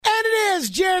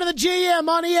Jared and the GM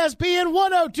on ESPN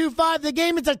 102.5 The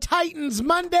Game. It's a Titans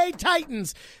Monday.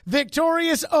 Titans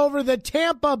victorious over the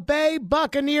Tampa Bay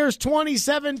Buccaneers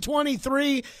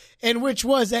 27-23, in which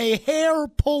was a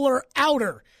hair-puller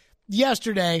outer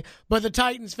yesterday, but the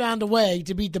Titans found a way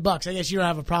to beat the Bucs. I guess you don't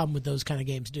have a problem with those kind of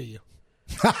games, do you?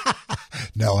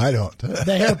 No, I don't.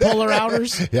 The hair puller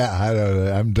outers? Yeah, I don't.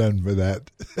 I'm done with that.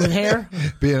 With hair?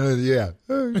 Been in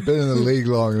the league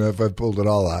long enough. I've pulled it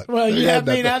all out. Well,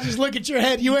 I just look at your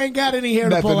head. You ain't got any hair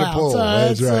to pull out. So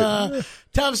that's it's right. a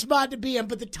tough spot to be in.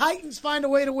 But the Titans find a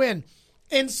way to win,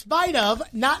 in spite of,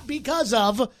 not because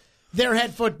of, their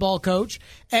head football coach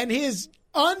and his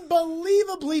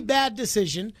unbelievably bad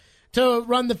decision to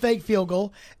run the fake field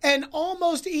goal, and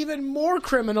almost even more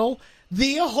criminal,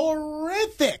 the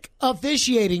horrific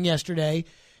officiating yesterday.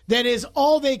 That is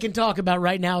all they can talk about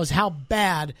right now, is how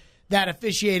bad that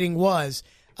officiating was.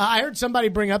 I heard somebody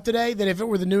bring up today that if it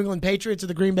were the New England Patriots or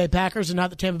the Green Bay Packers and not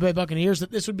the Tampa Bay Buccaneers,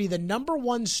 that this would be the number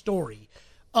one story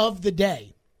of the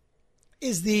day,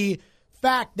 is the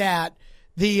fact that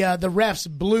the refs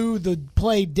blew the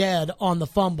play dead on the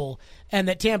fumble and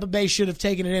that Tampa Bay should have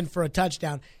taken it in for a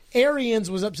touchdown. Arians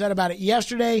was upset about it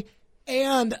yesterday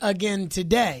and again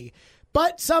today.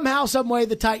 But somehow, some way,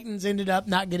 the Titans ended up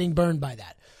not getting burned by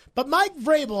that. But Mike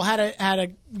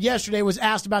Vrabel yesterday was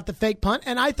asked about the fake punt,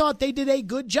 and I thought they did a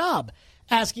good job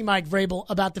asking Mike Vrabel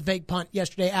about the fake punt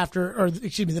yesterday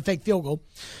the fake field goal.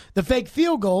 The fake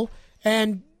field goal,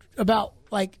 and about,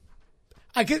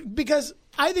 because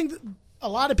I think a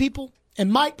lot of people, and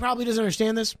Mike probably doesn't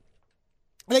understand this,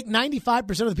 I think 95%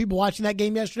 of the people watching that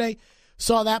game yesterday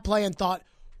saw that play and thought,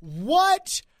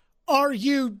 what are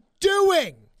you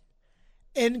doing?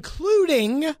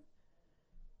 Including,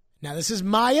 now this is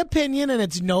my opinion and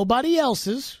it's nobody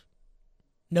else's,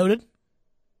 noted?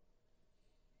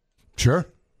 Sure.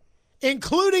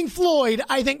 Including Floyd,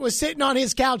 I think, was sitting on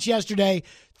his couch yesterday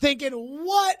thinking,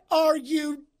 what are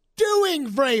you doing,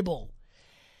 Vrabel?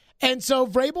 And so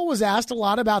Vrabel was asked a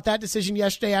lot about that decision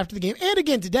yesterday after the game, and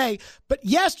again today. But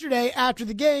yesterday after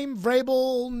the game,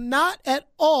 Vrabel not at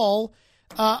all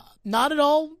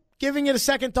giving it a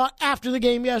second thought after the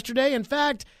game yesterday. In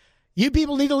fact, you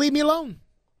people need to leave me alone.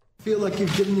 Feel like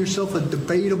you've given yourself a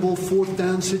debatable fourth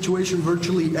down situation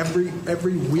virtually every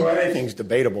week? Well, everything's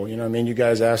debatable. You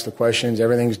guys ask the questions.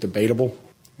 Everything's debatable.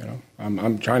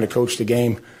 I'm trying to coach the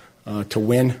game to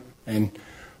win. And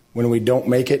when we don't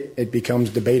make it, it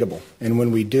becomes debatable. And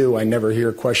when we do, I never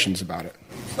hear questions about it.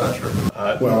 It's not true.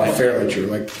 Well, fairly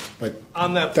true. But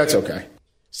on that, that's okay.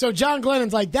 So John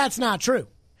Glennon's like, that's not true.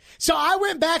 So I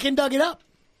went back and dug it up.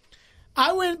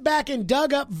 I went back and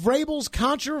dug up Vrabel's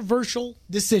controversial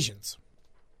decisions.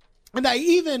 And I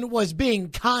even was being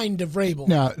kind to Vrabel.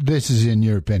 Now, this is in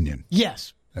your opinion?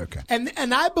 Yes. Okay. And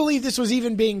I believe this was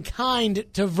even being kind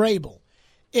to Vrabel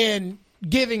in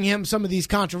giving him some of these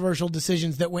controversial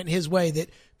decisions that went his way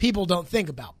that people don't think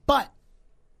about. But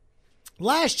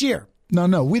last year.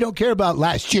 No, we don't care about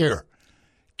last year.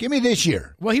 Give me this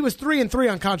year. Well, he was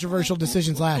 3-3 on controversial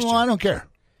decisions last year. Well, I don't care.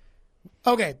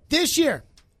 Okay, this year,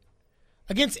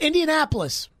 against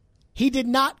Indianapolis, he did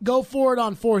not go for it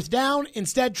on fourth down,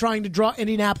 instead trying to draw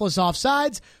Indianapolis off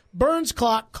sides, burns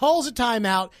clock, calls a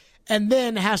timeout, and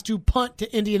then has to punt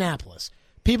to Indianapolis.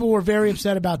 People were very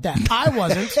upset about that. I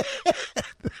wasn't.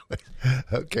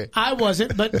 Okay. I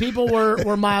wasn't, but people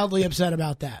were mildly upset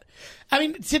about that. I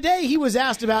mean, today he was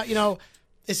asked about,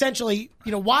 essentially,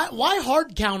 why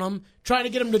hard count him, trying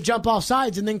to get him to jump off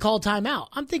sides and then call timeout.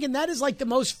 I'm thinking that is like the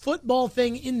most football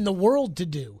thing in the world to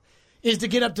do, is to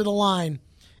get up to the line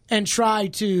and try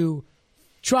to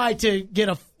get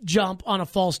a jump on a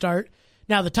false start.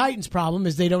 Now, the Titans' problem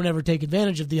is they don't ever take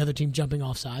advantage of the other team jumping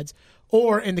off sides.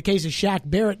 Or in the case of Shaq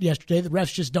Barrett yesterday, the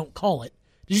refs just don't call it.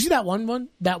 Did you see that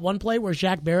one play where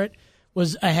Shaq Barrett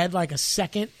was ahead like a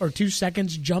second or 2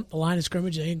 seconds, jumped the line of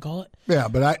scrimmage, they didn't call it? Yeah,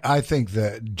 but I think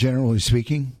that generally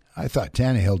speaking, I thought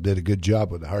Tannehill did a good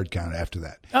job with the hard count after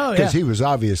that. Oh, yeah. Because he was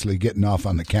obviously getting off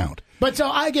on the count. But so,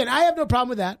 I have no problem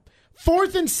with that.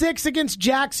 4th and 6 against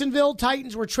Jacksonville.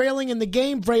 Titans were trailing in the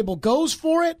game. Vrabel goes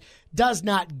for it, does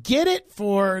not get it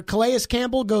for Calais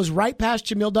Campbell, goes right past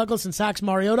Jamil Douglas and sacks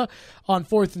Mariota on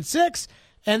 4th and 6,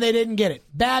 and they didn't get it.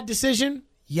 Bad decision?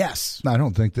 Yes. I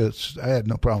don't think I had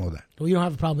no problem with that. Well, you don't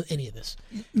have a problem with any of this.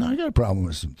 No, I got a problem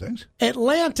with some things.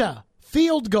 Atlanta,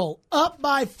 field goal, up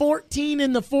by 14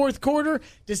 in the fourth quarter,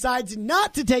 decides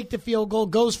not to take the field goal,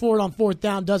 goes for it on fourth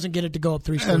down, doesn't get it to go up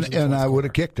 3 scores. And I would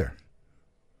have kicked her.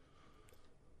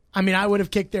 I mean, I would have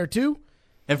kicked there too.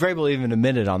 And Vrabel even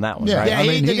admitted on that one, yeah, right?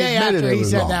 Yeah, the day after he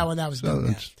said wrong. that one, that was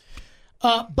dumb.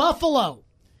 Buffalo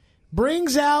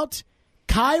brings out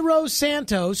Cairo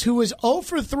Santos, who was 0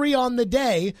 for 3 on the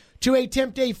day, to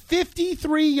attempt a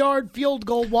 53-yard field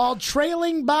goal while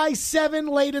trailing by 7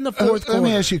 late in the fourth quarter. Let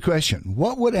me ask you a question.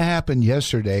 What would have happened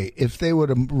yesterday if they would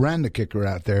have ran the kicker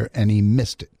out there and he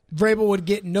missed it? Vrabel would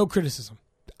get no criticism.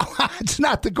 That's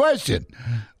not the question.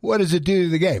 What does it do to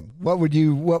the game? What would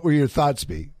your thoughts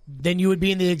be? Then you would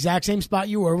be in the exact same spot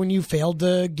you were when you failed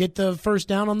to get the first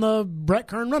down on the Brett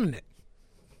Kern running it.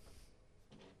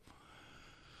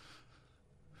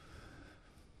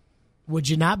 Would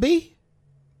you not be?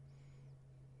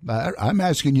 I'm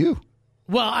asking you.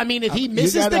 Well, I mean, if he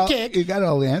misses the kick. You got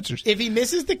all the answers. If he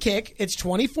misses the kick, it's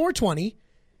 24-20,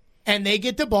 and they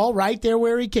get the ball right there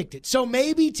where he kicked it. So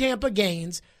maybe Tampa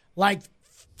gains like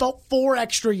 4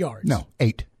 extra yards. No,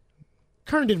 8.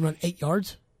 Kern didn't run 8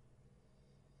 yards.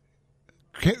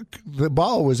 The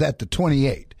ball was at the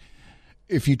 28.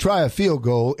 If you try a field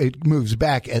goal, it moves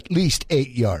back at least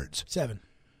 8 yards. 7.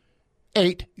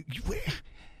 8.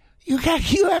 You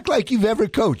act like you've ever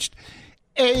coached.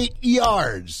 8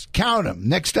 yards. Count them.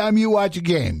 Next time you watch a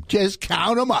game, just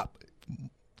count them up.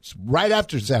 It's right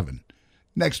after 7.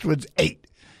 Next one's 8.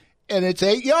 And it's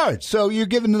 8 yards. So you're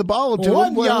giving the ball to 1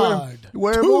 him yard.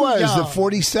 where it was, the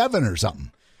 47 or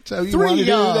something. So you want to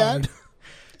do that?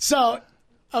 So,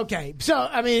 okay. So,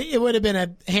 I mean, it would have been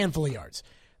a handful of yards.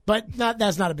 But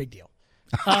that's not a big deal.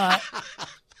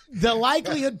 The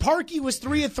likelihood, Parkey was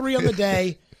 3 of 3 on the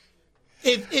day.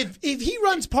 If he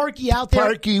runs Parkey out there.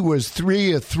 Parkey was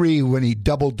 3 of 3 when he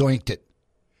double doinked it.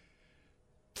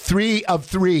 3 of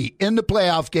 3 in the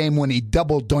playoff game when he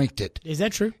double doinked it. Is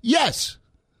that true? Yes.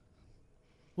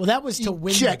 Well, that was to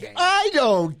win the game. I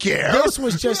don't care. This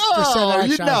was just for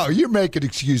Senate. No, you're making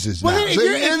excuses well,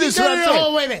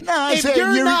 now. Wait a minute. If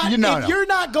you're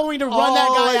not going to run that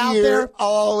guy out there.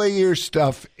 All of your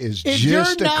stuff is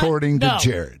just according to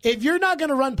Jared. If you're not going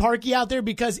to run Parkey out there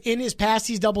because in his past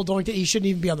he's double doinked it, he shouldn't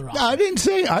even be on the roster. No, I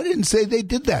didn't say they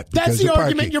did that. That's the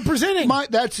argument you're presenting.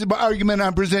 That's the argument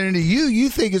I'm presenting to you. You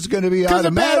think it's going to be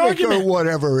automatic or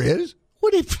whatever it is.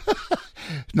 What if?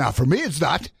 Now, for me, it's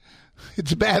not.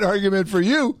 It's a bad argument for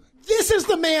you. This is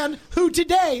the man who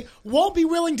today won't be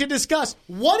willing to discuss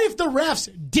what if the refs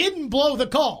didn't blow the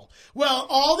call. Well,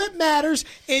 all that matters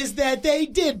is that they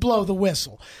did blow the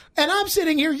whistle. And I'm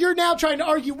sitting here, you're now trying to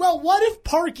argue, well, what if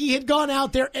Parkey had gone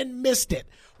out there and missed it?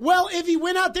 Well, if he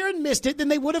went out there and missed it, then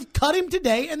they would have cut him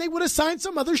today and they would have signed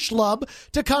some other schlub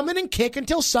to come in and kick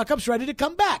until Suckup's ready to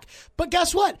come back. But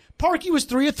guess what? Parkey was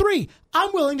 3 of 3.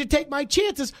 I'm willing to take my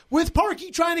chances with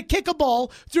Parkey trying to kick a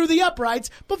ball through the uprights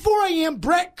before I am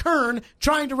Brett Kern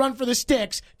trying to run for the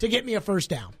sticks to get me a first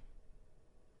down.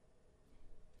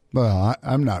 Well,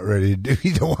 I'm not ready to do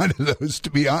either one of those,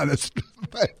 to be honest.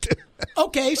 But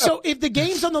okay, so if the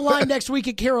game's on the line next week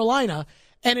at Carolina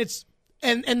and it's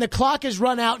and the clock is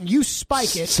run out and you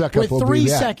spike it with 3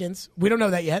 seconds. We don't know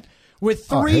that yet. With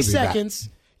 3 seconds,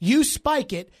 you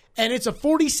spike it, and it's a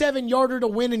 47-yarder to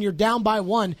win and you're down by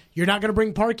 1. You're not going to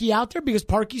bring Parkey out there because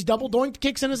Parkey's double doinked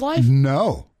kicks in his life?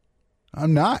 No,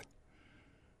 I'm not.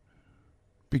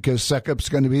 Because Suckup's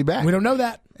going to be back. We don't know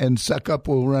that. And Suckup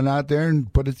will run out there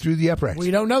and put it through the uprights. We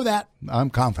don't know that.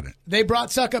 I'm confident. They brought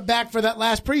Suckup back for that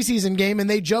last preseason game, and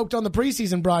they joked on the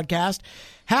preseason broadcast.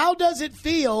 How does it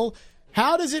feel?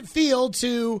 How does it feel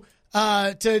to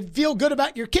feel good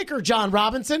about your kicker, John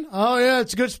Robinson? Oh, yeah,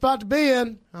 it's a good spot to be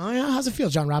in. Oh, yeah, how's it feel,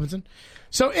 John Robinson?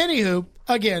 So, anywho,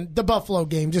 again, the Buffalo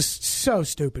game, just so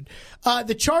stupid.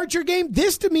 The Charger game,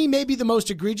 this to me may be the most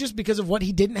egregious because of what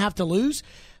he didn't have to lose,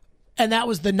 and that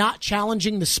was the not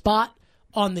challenging the spot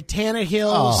on the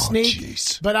Tannehill sneak.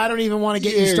 Geez. But I don't even want to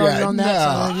get you started on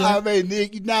that. No, I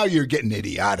mean, now you're getting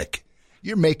idiotic.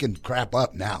 You're making crap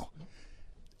up now.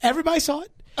 Everybody saw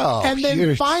it. Oh, and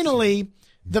then finally,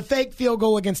 the fake field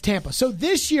goal against Tampa. So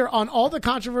this year, on all the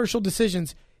controversial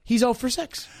decisions, he's 0 for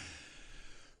 6.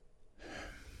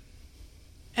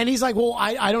 And he's like, well,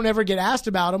 I don't ever get asked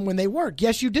about them when they work.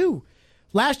 Yes, you do.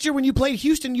 Last year when you played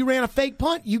Houston, you ran a fake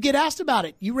punt. You get asked about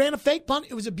it. You ran a fake punt.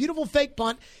 It was a beautiful fake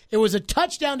punt. It was a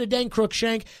touchdown to Dan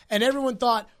Cruikshank, and everyone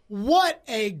thought, what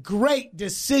a great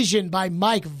decision by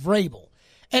Mike Vrabel.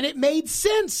 And it made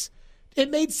sense. It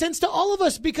made sense to all of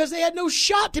us because they had no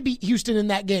shot to beat Houston in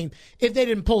that game if they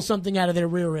didn't pull something out of their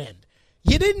rear end.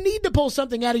 You didn't need to pull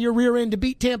something out of your rear end to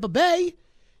beat Tampa Bay.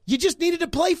 You just needed to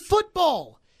play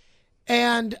football.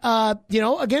 And,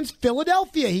 against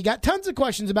Philadelphia, he got tons of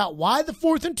questions about why the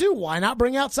 4th and 2, why not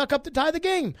bring out Suckup to tie the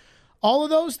game, all of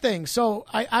those things. So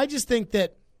I just think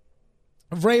that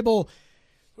Vrabel,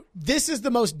 this is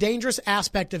the most dangerous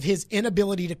aspect of his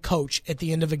inability to coach at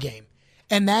the end of a game.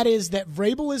 And that is that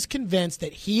Vrabel is convinced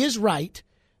that he is right,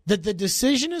 that the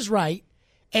decision is right,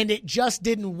 and it just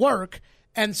didn't work.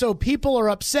 And so people are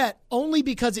upset only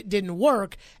because it didn't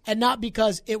work and not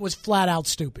because it was flat out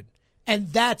stupid.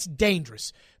 And that's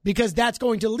dangerous because that's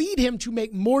going to lead him to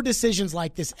make more decisions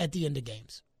like this at the end of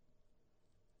games.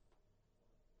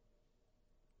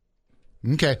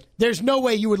 Okay. There's no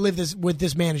way you would live this with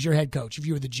this man as your head coach if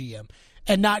you were the GM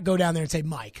and not go down there and say,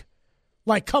 Mike,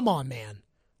 like, come on, man.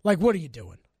 Like, what are you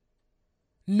doing?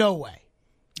 No way.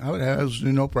 I would have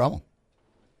absolutely no problem.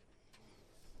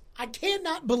 I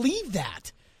cannot believe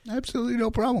that. Absolutely no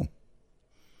problem.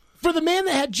 For the man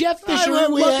that had Jeff Fisher, We who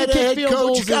had loved to a kick head field coach.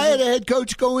 goals. I had a head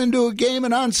coach go into a game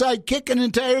and onside kick an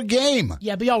entire game.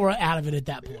 Yeah, but y'all were out of it at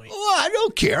that point. Well, I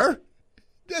don't care.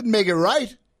 Doesn't make it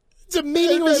right. It's a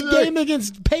meaningless game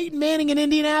against Peyton Manning in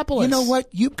Indianapolis. You know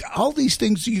what? All these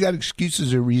things you got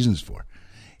excuses or reasons for.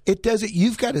 It doesn't.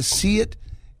 You've got to see it,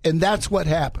 and that's what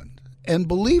happened, and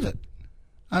believe it.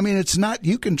 I mean, it's not.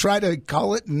 You can try to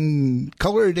call it and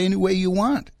color it any way you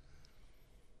want,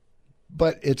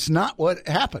 but it's not what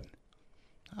happened.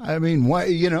 I mean,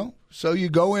 why? So you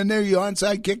go in there, you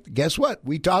onside kick. Guess what?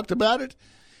 We talked about it.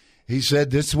 He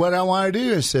said, "This is what I want to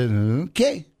do." I said,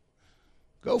 "Okay,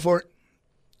 go for it."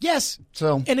 Yes.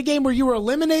 So in a game where you were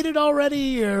eliminated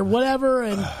already or whatever,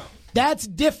 and that's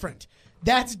different.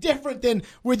 That's different than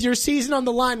with your season on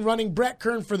the line running Brett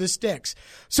Kern for the Sticks.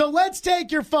 So let's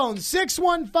take your phone,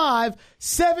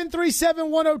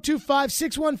 615-737-1025,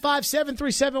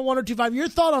 615-737-1025. Your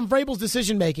thought on Vrabel's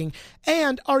decision-making,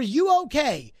 and are you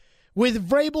okay with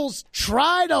Vrabel's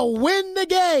try to win the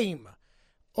game?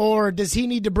 Or does he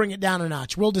need to bring it down a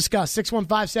notch? We'll discuss.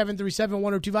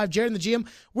 615-737-1025. Jared and the GM.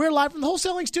 We're live from the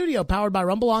wholesaling studio, powered by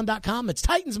RumbleOn.com. It's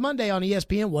Titans Monday on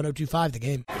ESPN 102.5 The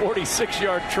Game.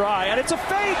 46-yard try, and it's a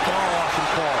fake.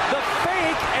 The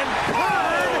fake, and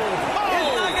Kern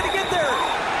is not going to get there.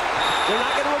 They're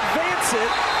not going to advance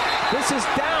it. This is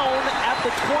down at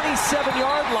the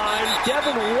 27-yard line.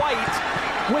 Devin White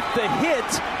with the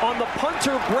hit on the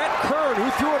punter, Brett Kern,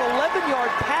 who threw an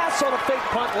 11-yard pass on a fake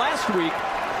punt last week.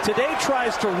 Today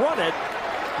tries to run it,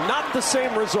 not the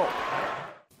same result.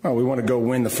 Well, we want to go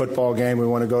win the football game. We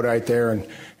want to go right there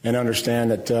and understand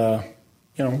that,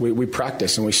 we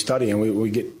practice and we study and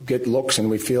we get looks and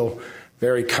we feel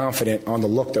very confident on the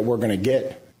look that we're going to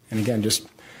get. And again,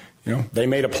 they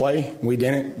made a play. We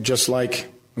didn't, just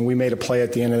like we made a play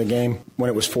at the end of the game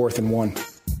when it was 4th and 1.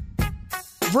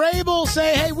 Vrabel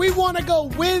say, hey, we want to go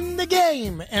win the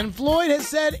game. And Floyd has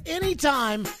said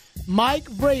anytime Mike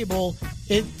Vrabel,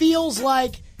 it feels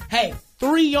like, hey,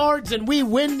 3 yards and we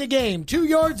win the game. 2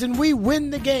 yards and we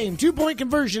win the game. 2-point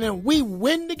conversion and we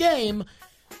win the game.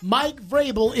 Mike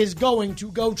Vrabel is going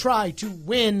to go try to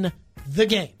win the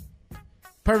game.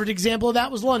 Perfect example of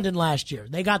that was London last year.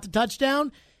 They got the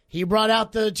touchdown. He brought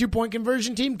out the 2-point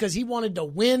conversion team because he wanted to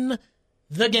win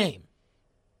the game.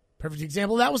 Perfect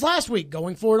example of that was last week,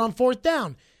 going for it on 4th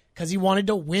down because he wanted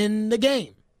to win the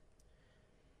game.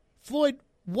 Floyd,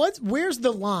 where's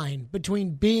the line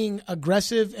between being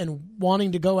aggressive and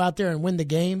wanting to go out there and win the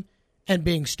game and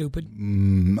being stupid?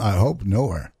 I hope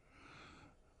nowhere.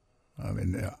 I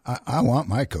mean, I want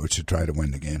my coach to try to win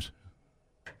the games.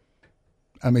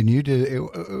 I mean,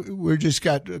 we're just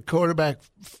got a quarterback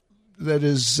that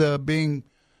is being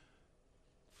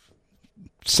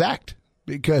sacked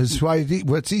because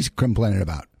what's he complaining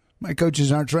about? My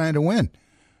coaches aren't trying to win.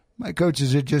 My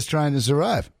coaches are just trying to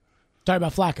survive. Talking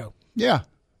about Flacco. Yeah.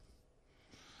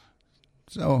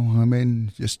 So, I mean,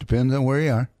 it just depends on where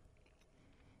you are.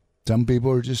 Some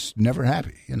people are just never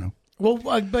happy, Well,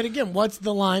 but again, what's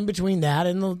the line between that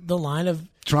and the line of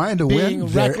trying to being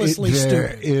win? recklessly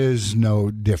there stupid? is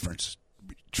no difference.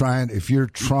 If you're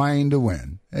trying to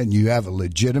win and you have a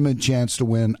legitimate chance to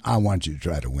win, I want you to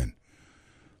try to win.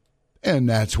 And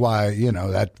that's why,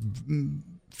 that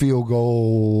field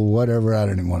goal, whatever, I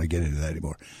don't even want to get into that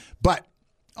anymore. But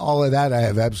all of that, I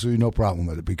have absolutely no problem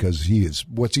with it because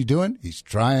what's he doing? He's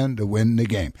trying to win the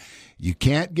game. You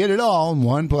can't get it all in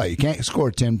one play. You can't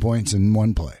score 10 points in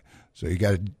one play. So you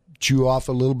got to chew off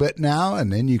a little bit now,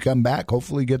 and then you come back,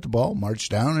 hopefully get the ball, march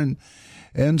down,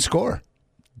 and score.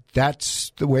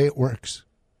 That's the way it works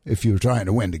if you're trying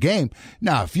to win the game.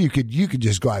 Now, if you could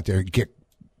just go out there and kick,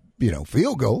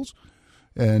 field goals,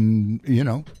 and, I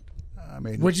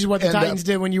mean. Which is what the Titans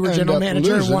did when you were general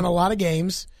manager and won a lot of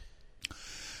games.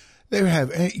 They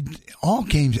have all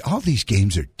these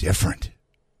games are different.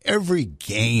 Every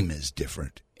game is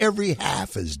different. Every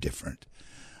half is different.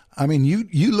 I mean,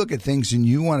 you look at things and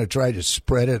you want to try to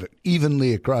spread it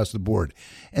evenly across the board,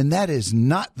 and that is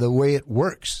not the way it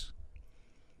works.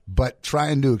 But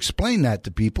trying to explain that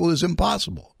to people is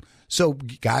impossible. So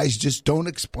guys just don't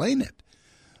explain it.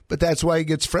 But that's why it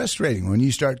gets frustrating when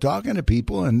you start talking to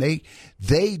people and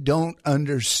they don't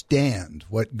understand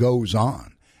what goes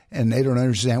on, and they don't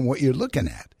understand what you're looking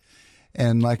at.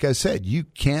 And like I said, you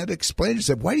can't explain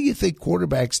it. Why do you think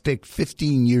quarterbacks take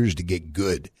 15 years to get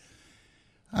good?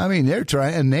 I mean, they're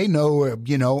trying, and they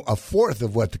know, a fourth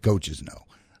of what the coaches know.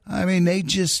 I mean, they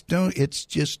just don't. It's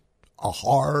just a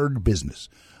hard business,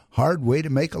 hard way to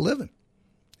make a living.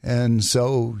 And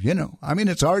so,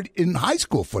 it's hard in high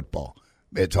school football.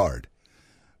 It's hard.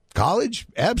 College,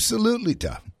 absolutely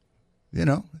tough,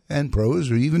 and pros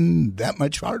are even that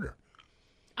much harder.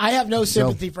 I have no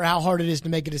sympathy for how hard it is to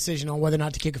make a decision on whether or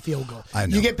not to kick a field goal. I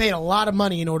know. You get paid a lot of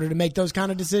money in order to make those kind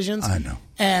of decisions. I know.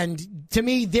 And to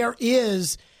me,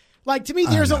 there's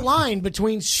a line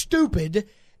between stupid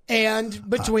and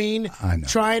between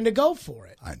trying to go for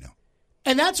it. I know.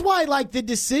 And that's why, the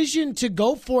decision to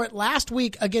go for it last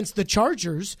week against the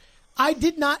Chargers, I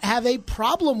did not have a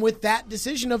problem with that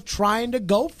decision of trying to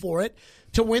go for it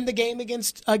to win the game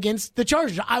against the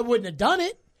Chargers. I wouldn't have done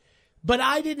it, but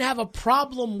I didn't have a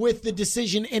problem with the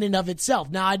decision in and of itself.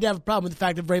 Now, I did have a problem with the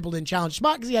fact that Vrabel didn't challenge the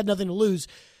spot because he had nothing to lose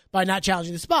by not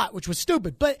challenging the spot, which was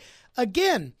stupid. But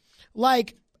again, I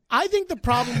think the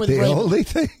problem with Vrabel,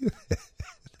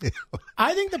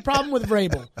 I think the problem with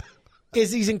Vrabel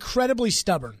is he's incredibly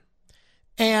stubborn.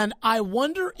 And I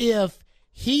wonder if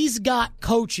he's got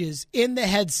coaches in the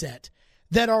headset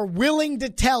that are willing to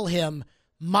tell him,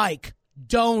 Mike,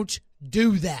 don't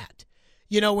do that.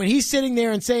 When he's sitting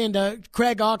there and saying to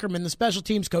Craig Aukerman, the special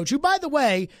teams coach, who, by the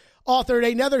way, authored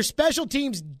another special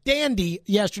teams dandy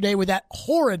yesterday with that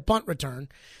horrid punt return.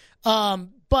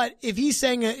 But if he's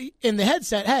saying in the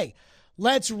headset, hey,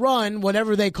 let's run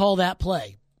whatever they call that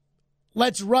play.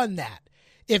 Let's run that.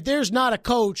 If there's not a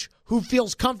coach who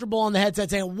feels comfortable on the headset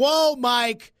saying, whoa,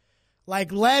 Mike,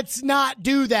 let's not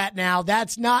do that now.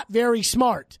 That's not very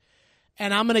smart.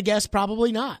 And I'm going to guess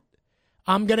probably not.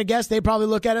 I'm going to guess they probably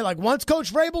look at it like, once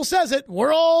Coach Vrabel says it,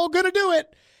 we're all going to do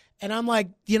it. And I'm like,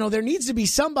 there needs to be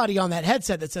somebody on that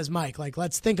headset that says, Mike,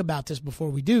 let's think about this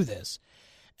before we do this.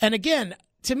 And again,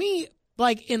 to me,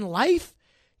 in life,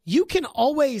 you can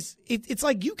always, it's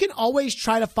like you can always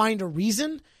try to find a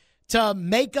reason to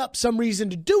make up some reason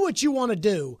to do what you want to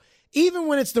do. Even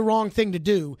when it's the wrong thing to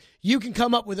do, you can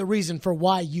come up with a reason for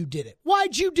why you did it.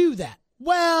 Why'd you do that?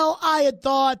 Well, I had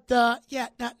thought,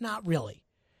 not really.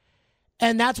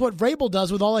 And that's what Vrabel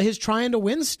does with all of his trying to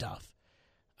win stuff.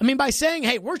 I mean, by saying,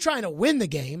 hey, we're trying to win the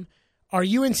game, are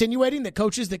you insinuating that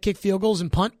coaches that kick field goals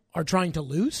and punt are trying to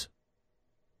lose?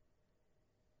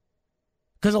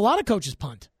 Because a lot of coaches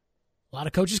punt. A lot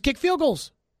of coaches kick field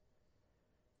goals.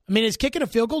 I mean, is kicking a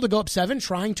field goal to go up 7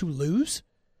 trying to lose?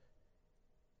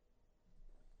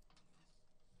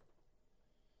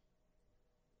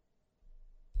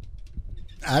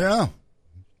 I don't know.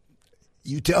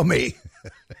 You tell me.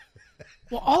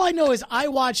 Well, all I know is I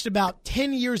watched about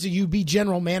 10 years of you be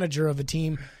general manager of a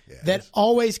team that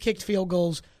always kicked field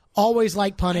goals, always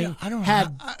liked punting,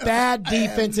 had bad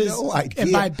defenses, no idea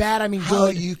and by bad I mean how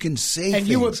good. You can say and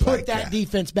you would put like that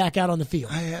defense back out on the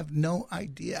field. I have no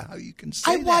idea how you can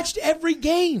say that. I watched every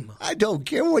game. I don't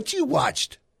care what you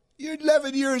watched. You're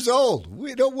 11 years old.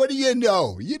 What do you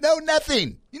know? You know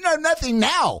nothing. You know nothing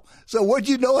now. So what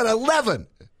do you know at 11?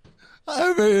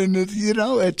 I mean,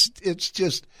 it's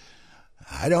just,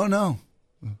 I don't know.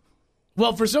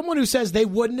 Well, for someone who says they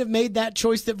wouldn't have made that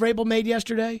choice that Vrabel made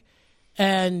yesterday,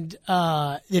 and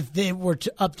if they were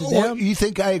up to them. You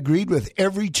think I agreed with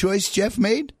every choice Jeff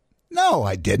made? No,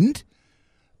 I didn't.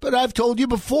 But I've told you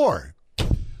before,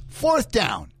 4th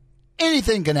down,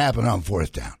 anything can happen on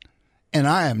 4th down. And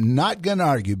I am not going to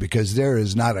argue because there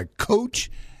is not a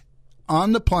coach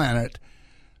on the planet,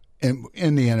 in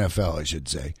the NFL, I should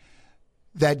say,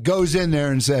 that goes in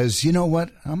there and says, you know what,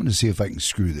 I'm going to see if I can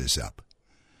screw this up.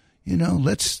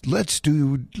 Let's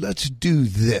do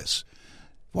this.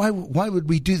 Why would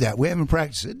we do that? We haven't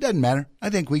practiced it. It doesn't matter. I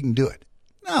think we can do it.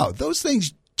 No, those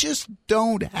things just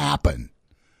don't happen.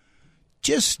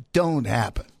 Just don't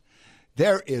happen.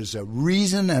 There is a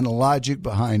reason and a logic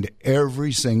behind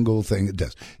every single thing it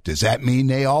does. Does that mean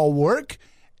they all work?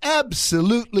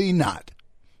 Absolutely not.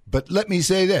 But let me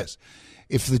say this.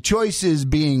 If the choice is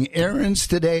being Arians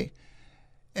today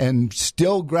and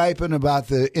still griping about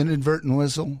the inadvertent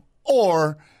whistle,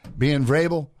 or being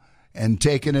Vrabel and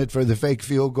taking it for the fake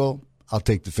field goal, I'll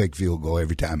take the fake field goal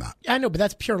every time out. I know, but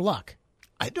that's pure luck.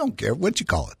 I don't care what you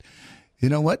call it. You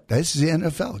know what? This is the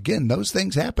NFL. Again, those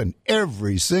things happen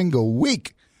every single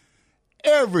week.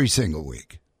 Every single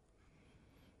week.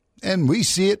 And we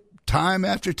see it time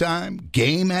after time,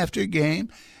 game after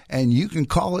game, and you can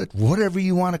call it whatever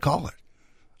you want to call it.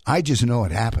 I just know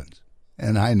it happens.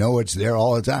 and I know it's there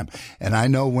all the time. And I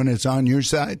know when it's on your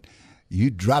side, you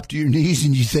drop to your knees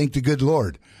and you thank the good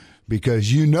Lord,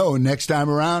 because you know next time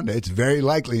around it's very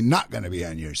likely not going to be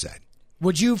on your side.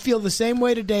 Would you feel the same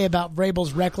way today about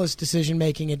Vrabel's reckless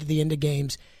decision-making at the end of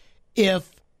games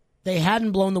if they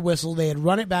hadn't blown the whistle, they had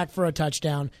run it back for a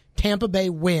touchdown, Tampa Bay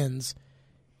wins,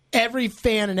 every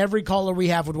fan and every caller we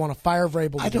have would want to fire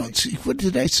Vrabel today? I don't see. What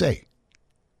did I say?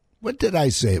 What did I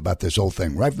say about this whole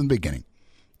thing right from the beginning?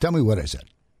 Tell me what I said.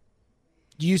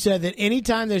 You said that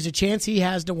anytime there's a chance he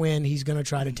has to win, he's going to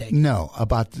try to take it. No,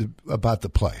 about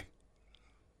the play.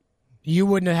 You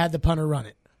wouldn't have had the punter run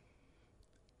it.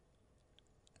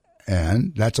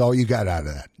 And that's all you got out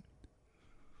of that.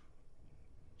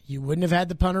 You wouldn't have had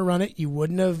the punter run it. You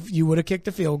would have kicked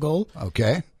the field goal.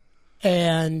 Okay.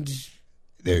 And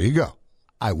there you go.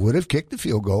 I would have kicked the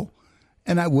field goal,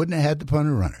 and I wouldn't have had the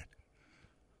punter run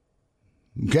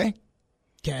it. Okay?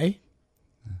 Okay.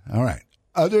 All right.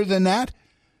 Other than that,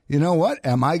 you know what?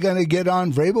 Am I going to get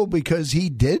on Vrabel because he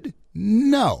did?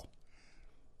 No.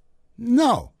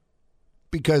 No.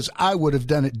 Because I would have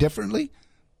done it differently?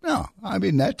 No. I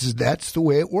mean, that's the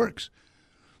way it works.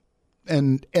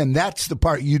 And that's the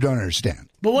part you don't understand.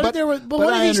 But what if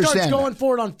he starts going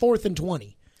for it on 4th and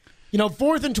 20?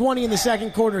 4th and 20 in the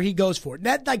second quarter, he goes for it.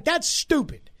 That's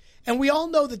stupid. And we all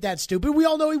know that that's stupid. We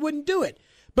all know he wouldn't do it.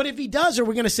 But if he does, are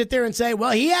we going to sit there and say,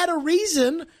 well, he had a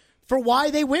reason for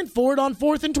why they went for it on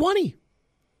 4th and 20?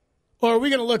 Or are we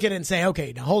going to look at it and say,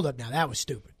 okay, now hold up now, that was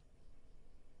stupid?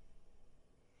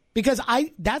 Because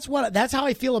that's how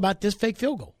I feel about this fake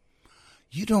field goal.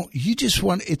 You just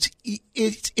want,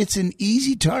 it's an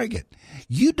easy target.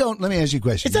 You don't, let me ask you a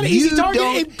question. It's an easy target. It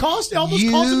almost cost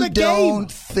him the game. You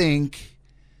don't think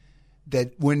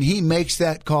that when he makes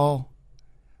that call,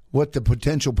 what the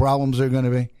potential problems are going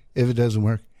to be if it doesn't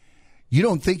work? You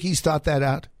don't think he's thought that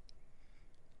out?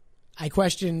 I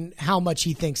question how much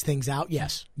he thinks things out,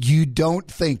 yes. You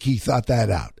don't think he thought that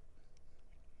out?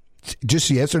 Just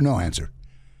yes or no answer.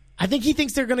 I think he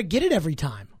thinks they're going to get it every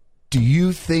time. Do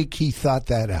you think he thought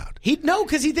that out? No,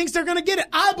 because he thinks they're going to get it.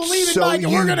 I believe in Mike,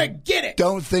 and we're going to get it.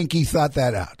 Don't think he thought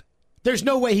that out? There's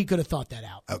no way he could have thought that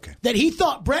out. Okay. That he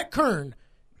thought Brett Kern,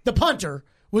 the punter,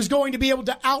 was going to be able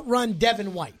to outrun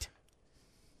Devin White.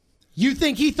 You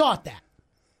think he thought that?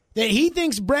 That he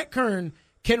thinks Brett Kern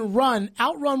can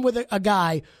outrun with a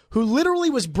guy who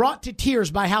literally was brought to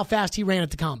tears by how fast he ran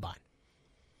at the combine?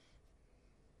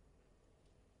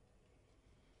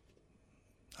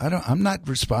 I'm not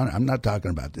responding. I'm not talking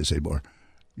about this anymore.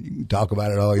 You can talk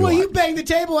about it all you want. Well, you bang the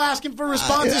table asking for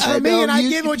responses from me, and I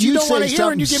give what you don't want to hear,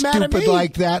 and you get mad at me.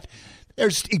 Like that.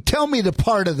 Tell me the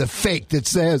part of the fake that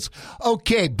says,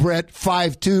 okay, Brett,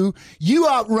 5'2", you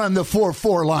outrun the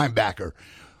 4'4" linebacker.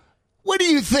 What do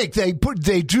you think? They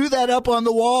drew that up on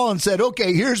the wall and said,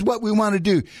 okay, here's what we want to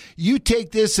do. You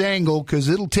take this angle because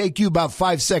it'll take you about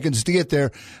 5 seconds to get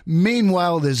there.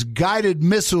 Meanwhile, this guided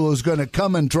missile is going to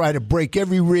come and try to break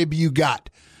every rib you got.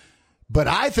 But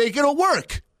I think it'll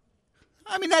work.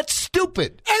 I mean, that's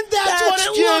stupid. And that's what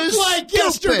it looked like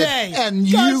stupid. Yesterday.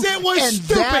 Because it was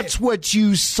stupid. That's what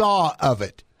you saw of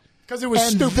it. Because it was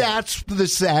stupid. And that's the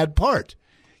sad part.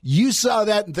 You saw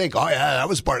that and think, oh, yeah, that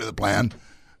was part of the plan.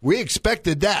 We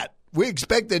expected that. We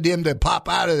expected him to pop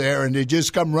out of there and to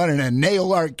just come running and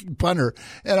nail our punter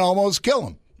and almost kill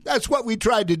him. That's what we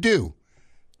tried to do.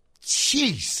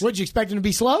 Jeez. What, did you expect him to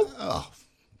be slow? Oh.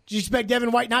 Did you expect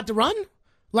Devin White not to run?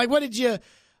 Like, what did you...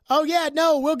 Oh, yeah,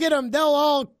 no, we'll get them. They'll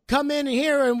all come in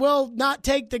here and we'll not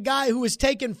take the guy who was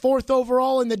taken 4th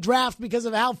overall in the draft because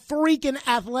of how freaking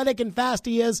athletic and fast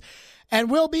he is,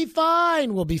 and we'll be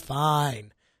fine. We'll be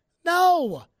fine.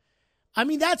 No. I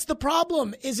mean, that's the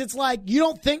problem, is it's like, you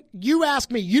don't think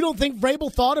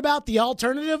Vrabel thought about the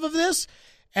alternative of this?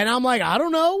 And I'm like, I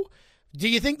don't know. Do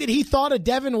you think that he thought of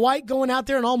Devin White going out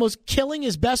there and almost killing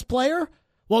his best player?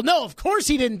 Well, no, of course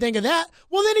he didn't think of that.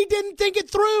 Well, then he didn't think it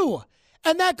through.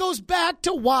 And that goes back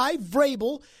to why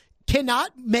Vrabel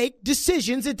cannot make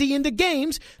decisions at the end of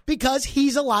games, because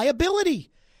he's a liability.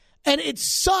 And it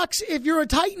sucks if you're a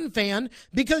Titan fan,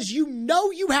 because you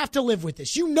know you have to live with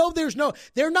this. You know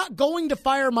they're not going to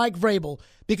fire Mike Vrabel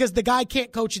because the guy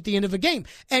can't coach at the end of a game.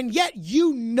 And yet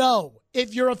you know,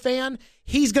 if you're a fan,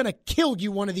 he's going to kill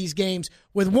you one of these games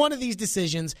with one of these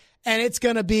decisions, and it's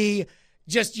going to be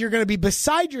you're going to be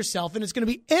beside yourself, and it's going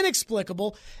to be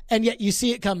inexplicable, and yet you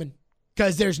see it coming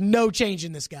because there's no change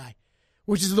in this guy,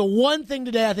 which is the one thing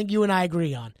today I think you and I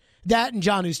agree on. That and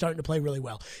John, who's starting to play really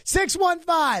well.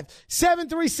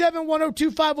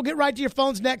 615-737-1025. We'll get right to your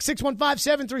phones next.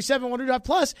 615-737-1025.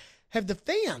 Plus, have the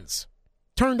fans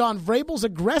turned on Vrabel's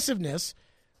aggressiveness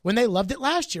when they loved it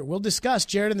last year? We'll discuss.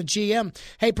 Jared and the GM.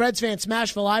 Hey, Preds fans,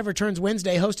 Smashville Live returns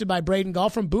Wednesday, hosted by Braden Gall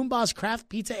from Boom Boss Craft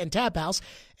Pizza and Tap House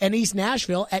in East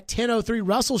Nashville at 1003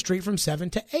 Russell Street from 7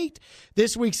 to 8.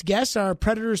 This week's guests are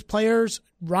Predators players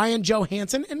Ryan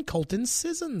Johansson and Colton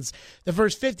Sissons. The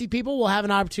first 50 people will have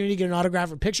an opportunity to get an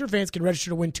autograph or picture. Fans can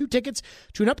register to win 2 tickets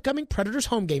to an upcoming Predators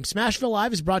home game. Smashville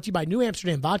Live is brought to you by New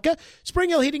Amsterdam Vodka, Spring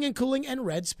Hill Heating and Cooling, and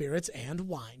Red Spirits and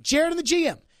Wine. Jared and the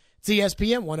GM. It's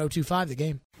ESPN 102.5 The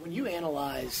Game. When you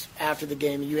analyze after the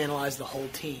game and you analyze the whole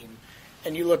team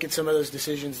and you look at some of those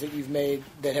decisions that you've made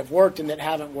that have worked and that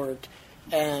haven't worked,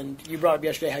 and you brought up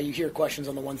yesterday how you hear questions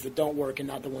on the ones that don't work and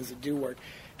not the ones that do work,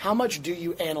 how much do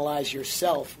you analyze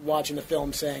yourself watching the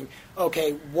film saying,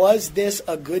 okay, was this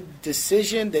a good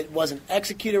decision that wasn't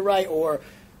executed right, or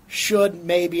should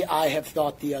maybe I have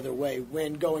thought the other way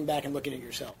when going back and looking at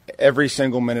yourself? Every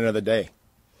single minute of the day.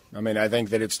 I mean, I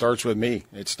think that it starts with me.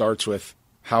 It starts with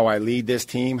how I lead this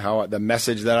team, how the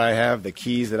message that I have, the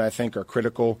keys that I think are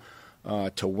critical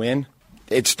to win.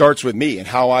 It starts with me and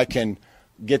how I can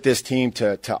get this team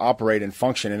to operate and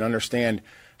function and understand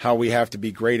how we have to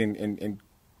be great in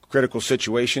critical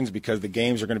situations because the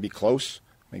games are going to be close.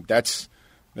 I think that's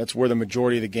where the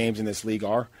majority of the games in this league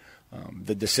are.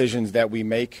 The decisions that we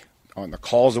make, on the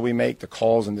calls that we make, the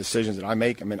calls and decisions that I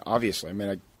make. I mean, obviously,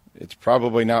 it's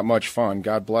probably not much fun.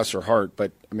 God bless her heart.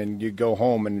 But, I mean, you go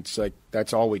home and it's like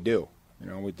that's all we do.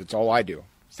 That's all I do.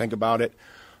 Think about it,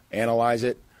 analyze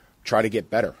it, try to get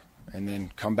better, and then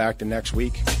come back the next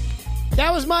week.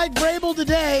 That was Mike Vrabel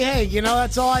today. Hey,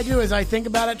 that's all I do is I think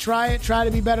about it, try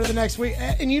to be better the next week.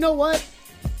 And you know what?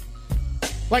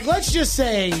 Like, let's just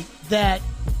say that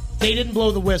they didn't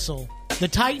blow the whistle. The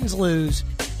Titans lose.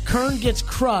 Kern gets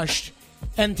crushed,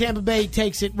 and Tampa Bay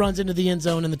takes it, runs into the end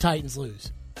zone, and the Titans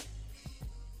lose.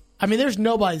 I mean, there's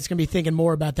nobody that's going to be thinking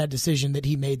more about that decision that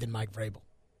he made than Mike Vrabel.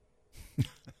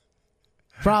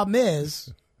 Problem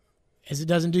is it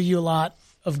doesn't do you a lot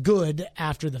of good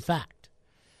after the fact.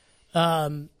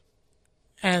 And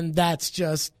that's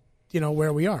just,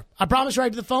 where we are. I promise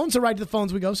right to the phone, so right to the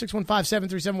phones we go,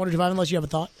 615-737-1025, unless you have a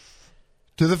thought.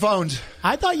 To the phones.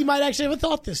 I thought you might actually have a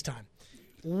thought this time.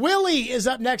 Willie is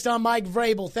up next on Mike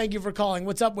Vrabel. Thank you for calling.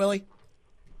 What's up, Willie?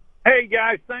 Hey,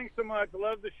 guys, thanks so much.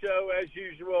 Love the show, as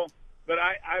usual. But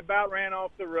I about ran off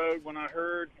the road when I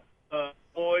heard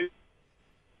boys,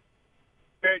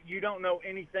 you don't know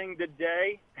anything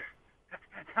today.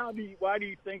 Why do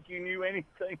you think you knew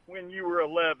anything when you were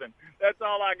 11? That's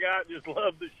all I got. Just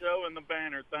love the show and the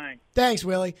banner. Thanks. Thanks,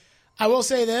 Willie. I will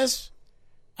say this.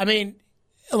 I mean,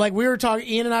 like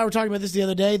Ian and I were talking about this the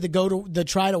other day, the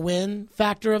try to win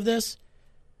factor of this.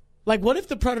 Like, what if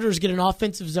the Predators get an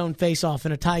offensive zone face-off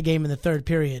in a tie game in the third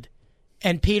period,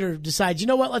 and Peter decides, you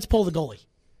know what, let's pull the goalie?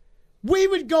 We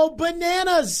would go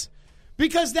bananas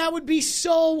because that would be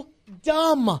so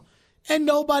dumb, and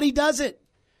nobody does it.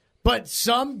 But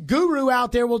some guru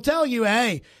out there will tell you,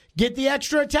 hey, get the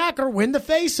extra attacker, win the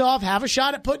face-off, have a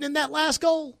shot at putting in that last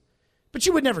goal. But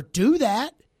you would never do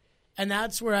that. And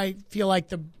that's where I feel like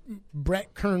the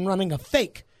Brett Kern running a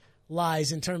fake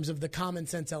lies in terms of the common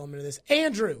sense element of this.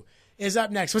 Andrew is up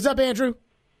next. What's up, Andrew?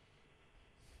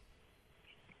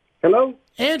 Hello?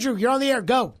 Andrew, you're on the air.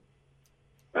 Go.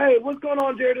 Hey, what's going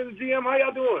on, Jared and the GM? How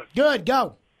y'all doing? Good.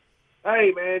 Go.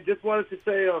 Hey, man, just wanted to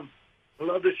say I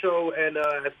love the show. And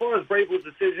as far as Vrabel's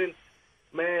decision,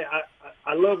 man,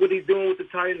 I love what he's doing with the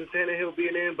Titans and Tannehill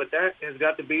being in, but that has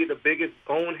got to be the biggest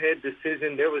bonehead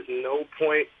decision. There was no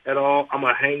point at all. I'm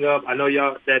going to hang up. I know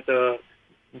y'all that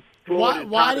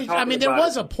why did I mean there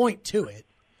was a point to it.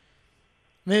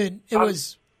 I mean, it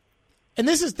was, and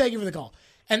this is, thank you for the call.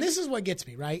 And this is what gets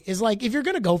me, right? Is like, if you're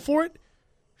going to go for it,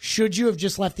 should you have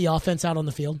just left the offense out on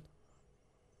the field?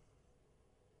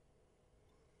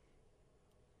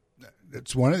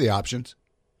 It's one of the options.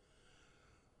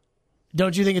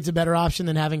 Don't you think it's a better option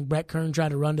than having Brett Kern try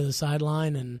to run to the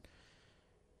sideline and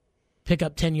pick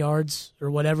up 10 yards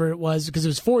or whatever it was? Because it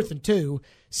was 4th and 2,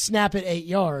 snap it 8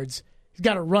 yards. He's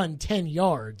got to run 10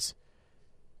 yards.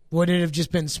 Wouldn't it have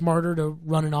just been smarter to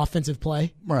run an offensive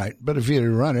play? Right, but if he'd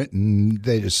have run it and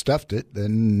they just stuffed it,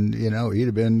 then, he'd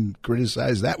have been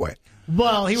criticized that way.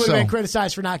 Well, he would have been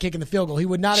criticized for not kicking the field goal. He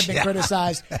would not have been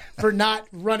criticized for not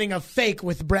running a fake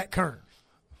with Brett Kern.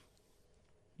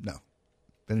 No.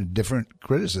 Been a different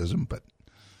criticism, but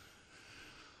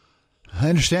I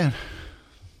understand.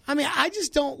 I mean, I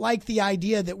just don't like the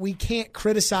idea that we can't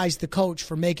criticize the coach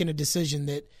for making a decision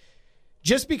that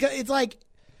just because it's like,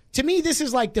 to me, this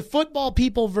is like the football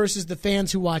people versus the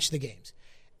fans who watch the games.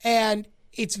 And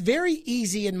it's very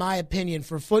easy, in my opinion,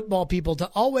 for football people to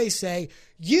always say,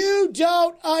 you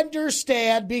don't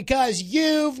understand because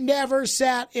you've never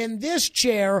sat in this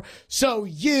chair, so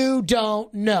you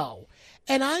don't know.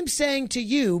 And I'm saying to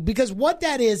you, because what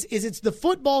that is it's the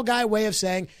football guy way of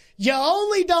saying, you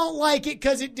only don't like it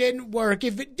because it didn't work.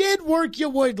 If it did work, you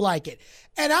would like it.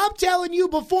 And I'm telling you,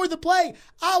 before the play,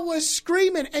 I was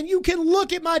screaming, and you can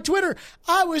look at my Twitter,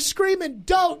 I was screaming,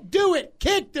 don't do it,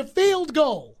 kick the field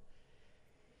goal.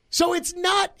 So it's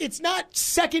not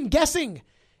second guessing.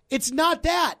 It's not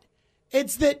that.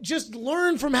 It's that just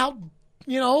learn from how,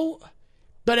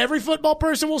 but every football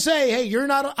person will say, hey, you're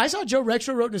not. I saw Joe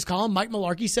Rexrode wrote in his column, Mike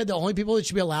Mularkey said the only people that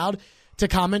should be allowed to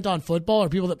comment on football are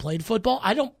people that played football.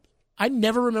 I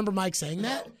never remember Mike saying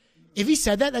that. If he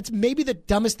said that, that's maybe the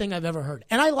dumbest thing I've ever heard.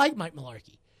 And I like Mike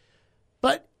Mularkey.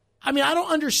 But, I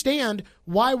don't understand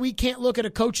why we can't look at a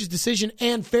coach's decision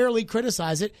and fairly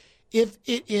criticize it if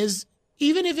it is.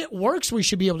 Even if it works, we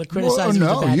should be able to criticize it.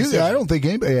 No, I don't think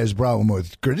anybody has a problem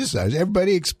with criticizing.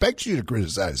 Everybody expects you to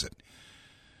criticize it.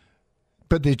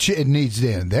 But it needs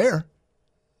to end there.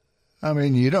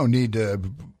 You don't need to,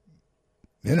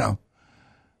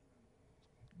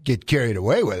 get carried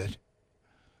away with it.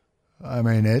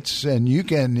 And you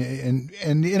can,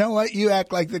 and you know what? You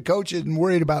act like the coach isn't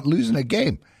worried about losing a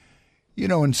game.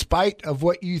 In spite of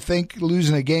what you think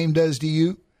losing a game does to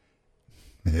you.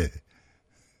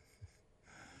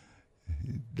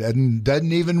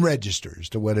 Doesn't even register as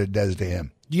to what it does to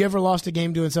him. Do you ever lost a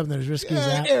game doing something as risky as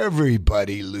that?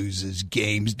 Everybody loses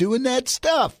games doing that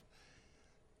stuff.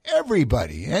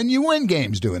 Everybody. And you win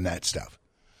games doing that stuff.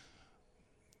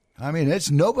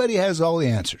 Nobody has all the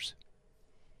answers.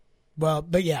 Well,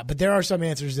 but there are some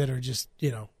answers that are just,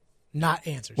 not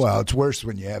answers. Well, it's worse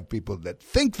when you have people that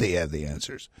think they have the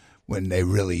answers when they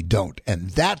really don't. And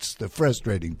that's the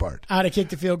frustrating part. I'd have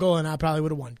kicked the field goal and I probably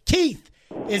would have won. Keith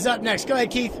is up next. Go ahead,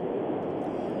 Keith.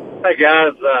 Hey,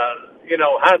 guys.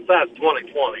 Hindsight's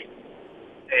 20/20.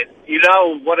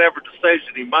 And, whatever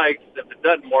decision he makes, if it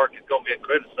doesn't work, it's going to get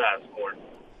criticized for it.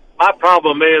 My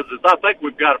problem is I think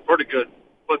we've got a pretty good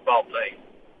football team.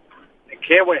 And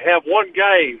can we have one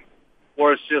game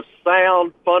where it's just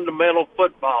sound, fundamental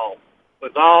football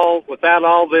without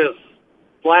all this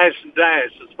flash and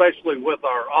dash, especially with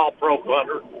our all-pro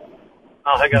punter?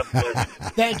 I'll hang up.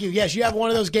 Thank you. Yes, you have one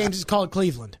of those games. It's called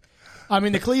Cleveland.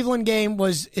 The Cleveland game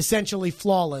was essentially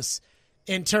flawless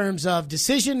in terms of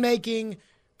decision-making,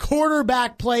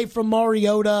 quarterback play from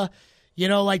Mariota.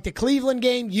 Like the Cleveland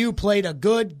game, you played a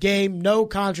good game, no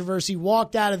controversy,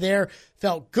 walked out of there,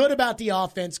 felt good about the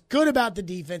offense, good about the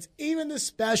defense, even the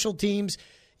special teams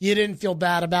you didn't feel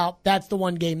bad about. That's the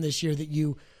one game this year that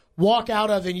you walk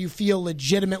out of and you feel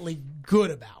legitimately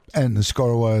good about. And the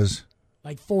score was?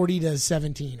 Like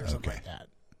 40-17 or something like that.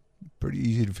 Pretty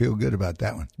easy to feel good about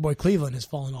that one. Boy, Cleveland has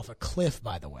fallen off a cliff,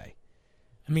 by the way.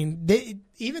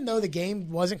 Even though the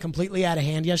game wasn't completely out of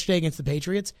hand yesterday against the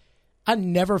Patriots, I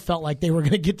never felt like they were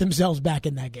going to get themselves back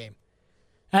in that game.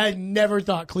 I never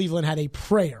thought Cleveland had a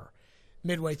prayer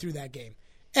midway through that game.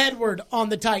 Edward on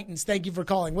the Titans, thank you for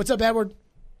calling. What's up, Edward?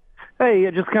 Hey,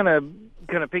 just kind of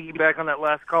piggyback on that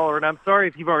last caller, and I'm sorry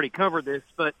if you've already covered this,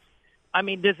 but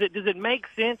does it make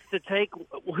sense to take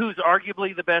who's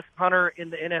arguably the best punter in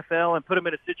the NFL and put him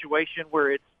in a situation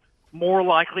where it's more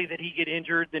likely that he get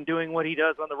injured than doing what he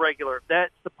does on the regular?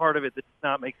 That's the part of it that does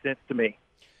not make sense to me.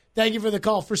 Thank you for the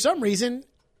call. For some reason,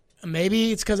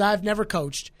 maybe it's because I've never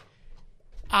coached,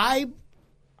 I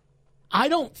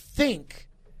don't think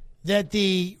that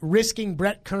the risking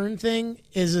Brett Kern thing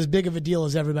is as big of a deal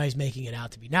as everybody's making it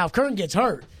out to be. Now, if Kern gets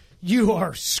hurt, you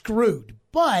are screwed.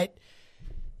 But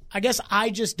I guess I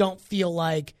just don't feel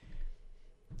like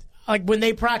when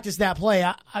they practice that play,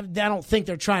 I don't think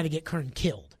they're trying to get Kern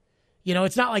killed.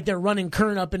 It's not like they're running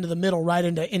Kern up into the middle right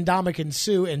into Ndamukong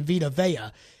Suh and Vita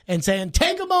Vea and saying,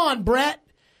 take him on, Brett.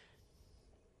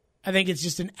 I think it's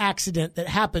just an accident that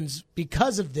happens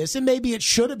because of this. And maybe it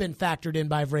should have been factored in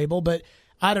by Vrabel, but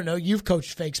I don't know. You've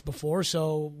coached fakes before,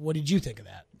 so what did you think of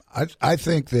that? I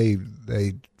think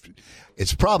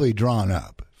it's probably drawn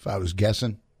up. If I was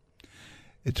guessing,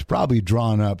 it's probably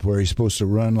drawn up where he's supposed to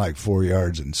run like 4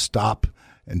 yards and stop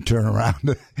and turn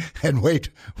around and wait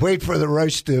for the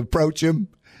rush to approach him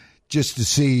just to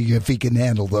see if he can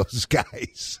handle those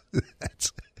guys.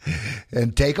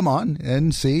 And take them on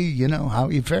and see, how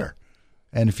you fare.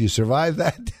 And if you survive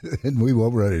that, then we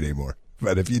won't run it anymore.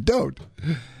 But if you don't,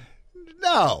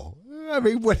 no.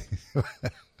 What?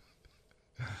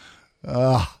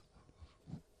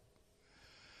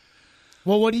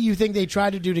 Well, what do you think they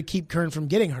tried to do to keep Kern from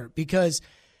getting hurt? Because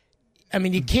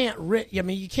you can't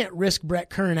risk Brett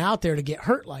Kern out there to get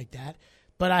hurt like that.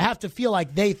 but I have to feel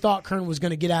like they thought Kern was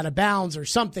going to get out of bounds or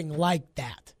something like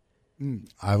that.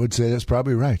 I would say that's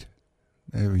probably right.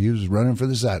 He was running for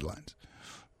the sidelines.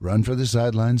 Run for the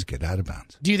sidelines, get out of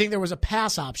bounds. Do you think there was a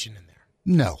pass option in there?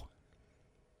 No.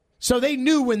 So they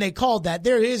knew when they called that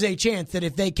there is a chance that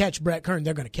if they catch Brett Kern,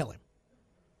 they're going to kill him.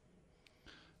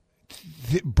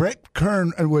 Brett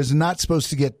Kern was not supposed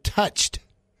to get touched.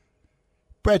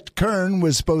 Brett Kern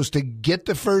was supposed to get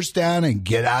the first down and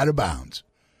get out of bounds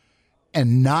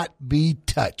and not be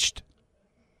touched.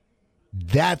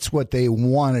 That's what they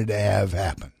wanted to have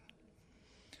happen.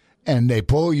 And they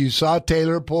pull. You saw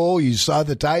Taylor pull. You saw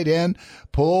the tight end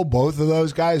pull. Both of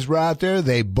those guys were out there.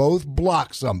 They both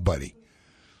blocked somebody.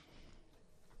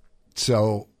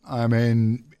 So, I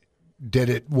mean,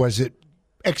 was it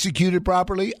executed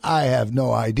properly? I have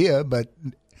no idea, but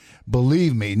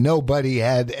believe me, nobody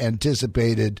had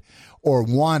anticipated or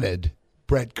wanted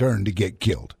Brett Kern to get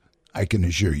killed. I can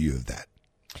assure you of that.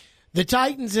 The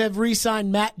Titans have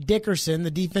re-signed Matt Dickerson,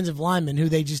 the defensive lineman, who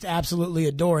they just absolutely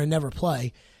adore and never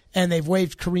play, and they've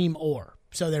waived Kareem Orr.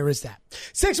 So there is that.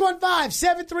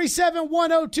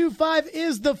 615-737-1025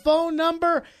 is the phone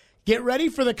number. Get ready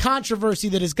for the controversy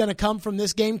that is going to come from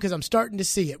this game because I'm starting to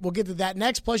see it. We'll get to that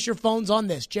next, plus your phones on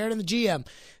this. Jared and the GM.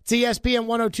 It's ESPN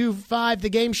 1025. The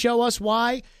Game. Show us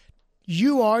why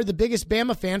you are the biggest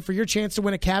Bama fan for your chance to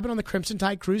win a cabin on the Crimson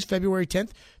Tide Cruise February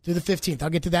 10th through the 15th. I'll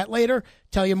get to that later.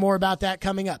 Tell you more about that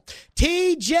coming up.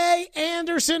 TJ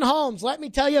Anderson Homes. Let me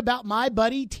tell you about my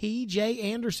buddy TJ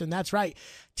Anderson. That's right.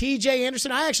 TJ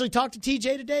Anderson. I actually talked to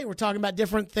TJ today. We're talking about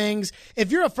different things.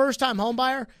 If you're a first-time home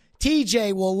buyer,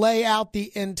 TJ will lay out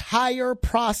the entire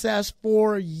process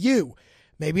for you.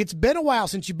 Maybe it's been a while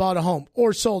since you bought a home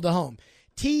or sold a home.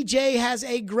 TJ has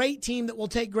a great team that will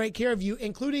take great care of you,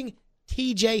 including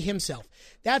TJ himself.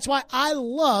 That's why I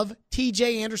love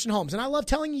TJ Anderson Homes, and I love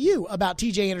telling you about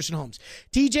TJ Anderson Homes.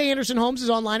 TJ Anderson Homes is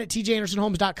online at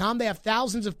tjandersonhomes.com. They have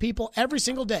thousands of people every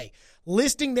single day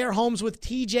listing their homes with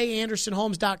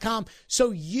tjandersonhomes.com,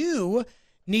 so you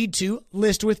need to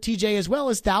list with TJ as well,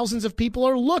 as thousands of people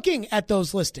are looking at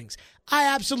those listings. I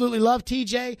absolutely love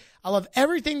TJ. I love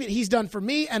everything that he's done for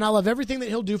me, and I love everything that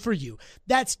he'll do for you.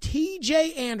 That's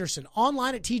TJ Anderson,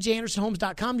 online at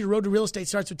tjandersonhomes.com. Your road to real estate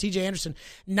starts with TJ Anderson.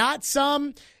 Not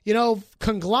some,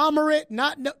 conglomerate.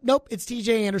 Nope, it's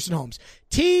TJ Anderson Homes.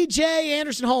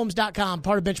 tjandersonhomes.com,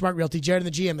 part of Benchmark Realty. Jared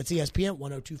and the GM, it's ESPN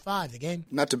 1025, The Game.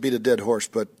 Not to beat a dead horse,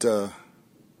 but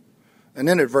an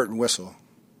inadvertent whistle.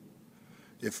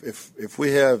 If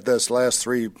we have this last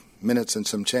 3 minutes and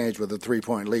some change with a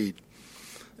 3-point lead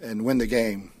and win the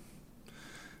game,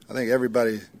 I think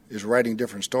everybody is writing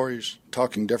different stories,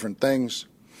 talking different things.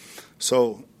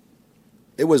 So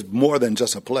it was more than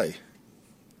just a play.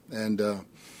 And,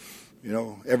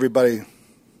 everybody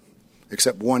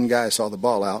except one guy saw the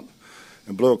ball out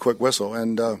and blew a quick whistle.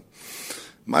 And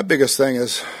my biggest thing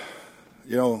is,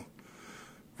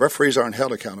 referees aren't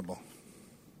held accountable.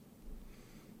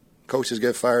 Coaches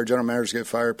get fired, general managers get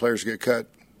fired, players get cut.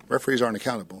 Referees aren't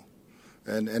accountable,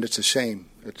 and it's a shame.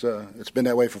 It's been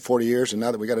that way for 40 years, and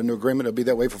now that we got a new agreement, it'll be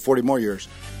that way for 40 more years.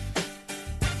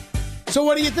 So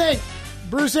what do you think?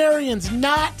 Bruce Arians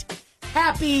not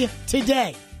happy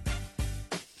today.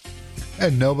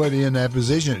 And nobody in that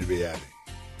position to be happy.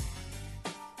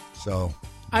 So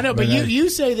I know, but you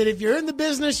say that if you're in the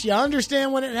business, you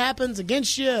understand when it happens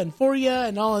against you and for you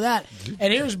and all of that.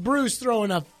 And here's Bruce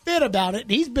throwing a fit about it.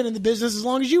 He's been in the business as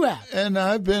long as you have. And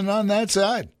I've been on that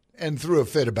side and threw a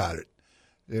fit about it.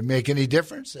 Did it make any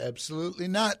difference? Absolutely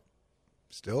not.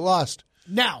 Still lost.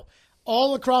 Now,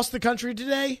 all across the country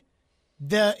today,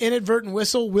 the inadvertent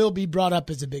whistle will be brought up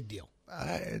as a big deal.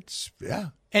 Yeah.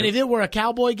 And if it were a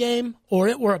Cowboy game or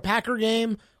it were a Packer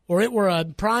game or it were a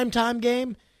primetime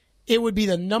game, it would be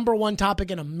the number one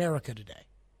topic in America today.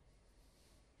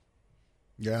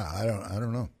 Yeah, I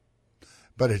don't know.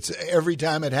 But it's every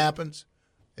time it happens,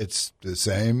 it's the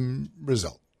same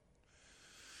result.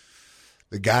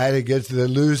 The guy that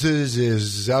loses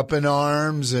is up in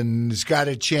arms and it's got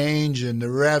to change, and the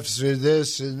refs are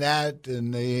this and that,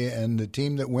 and the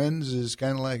team that wins is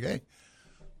kind of like, hey,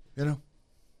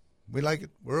 we like it.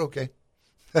 We're okay.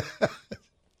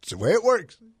 It's the way it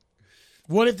works.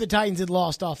 What if the Titans had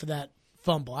lost off of that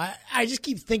fumble? I just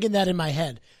keep thinking that in my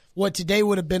head. What today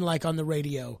would have been like on the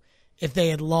radio if they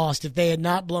had lost, if they had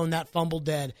not blown that fumble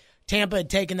dead. Tampa had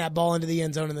taken that ball into the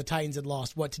end zone and the Titans had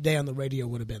lost. What today on the radio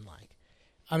would have been like.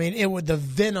 I mean, the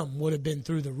venom would have been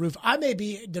through the roof. I may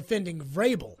be defending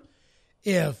Vrabel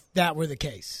if that were the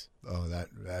case. Oh,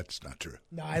 that's not true.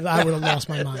 No, I would have lost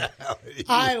my mind.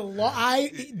 I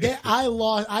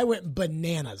went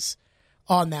bananas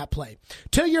on that play.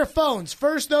 To your phones.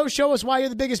 First, though, show us why you're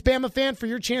the biggest Bama fan for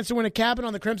your chance to win a cabin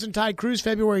on the Crimson Tide Cruise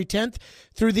February 10th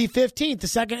through the 15th. The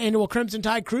second annual Crimson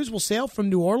Tide Cruise will sail from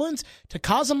New Orleans to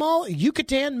Cozumel,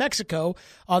 Yucatan, Mexico,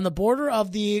 on the border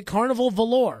of the Carnival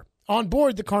Valor. On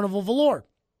board the Carnival Valor.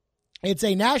 It's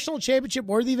a national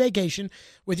championship-worthy vacation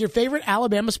with your favorite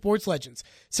Alabama sports legends.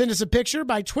 Send us a picture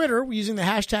by Twitter using the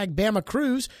hashtag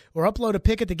BamaCruise or upload a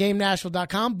pic at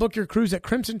theGameNashville.com. Book your cruise at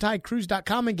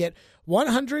CrimsonTideCruise.com and get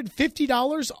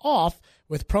 $150 off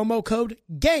with promo code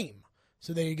GAME.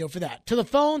 So there you go for that. To the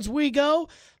phones we go.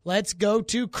 Let's go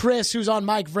to Chris, who's on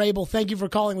Mike Vrabel. Thank you for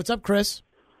calling. What's up, Chris?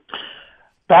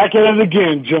 Back at it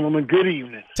again, gentlemen. Good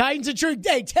evening. Titans and Truth.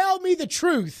 Hey, tell me the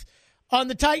truth on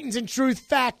the Titans and Truth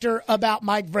factor about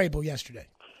Mike Vrabel yesterday.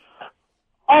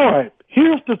 All right,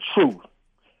 here's the truth.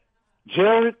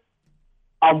 Jared,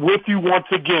 I'm with you once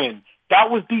again. That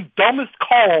was the dumbest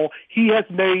call he has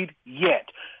made yet.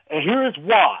 And here is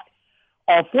why.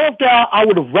 On fourth down, I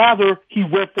would have rather he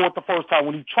went for it the first time.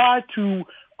 When he tried to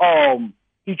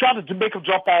make him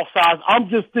jump off sides, I'm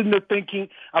just sitting there thinking,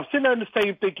 I'm sitting there in the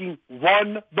stadium thinking,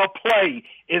 run the play.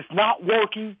 It's not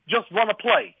working, just run a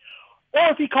play. Or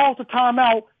if he calls a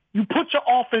timeout, you put your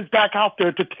offense back out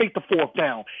there to take the fourth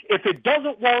down. If it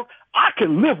doesn't work, I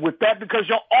can live with that because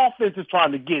your offense is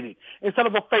trying to get it instead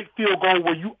of a fake field goal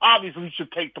where you obviously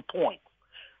should take the point.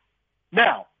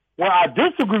 Now, where I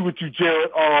disagree with you,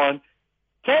 Jared, on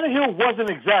Tannehill wasn't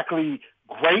exactly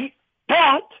great,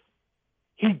 but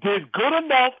he did good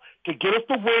enough to get us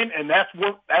the win, and that's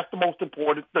the most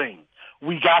important thing.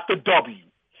 We got the W.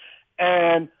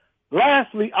 And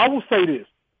lastly, I will say this.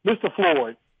 Mr.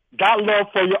 Floyd, got love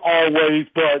for you always,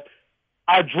 but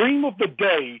I dream of the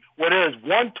day where there is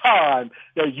one time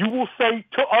that you will say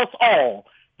to us all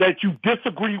that you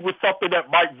disagree with something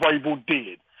that Mike Vrabel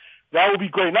did. That would be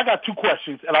great. And I got two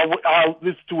questions, and I'll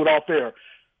listen to it off there.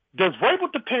 Does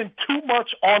Vrabel depend too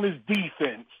much on his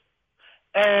defense?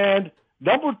 And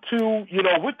number two,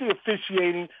 with the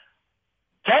officiating,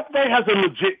 Tampa Bay has a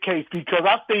legit case because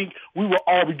I think we will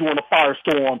all be doing a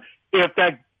firestorm if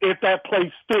that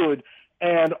play stood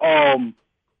and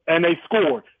they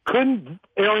scored. Couldn't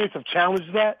aliens have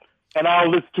challenged that? And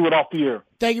I'll listen to it off the air.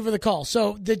 Thank you for the call.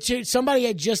 So somebody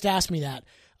had just asked me that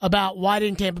about why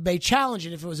didn't Tampa Bay challenge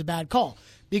it if it was a bad call?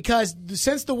 Because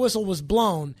since the whistle was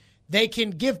blown, they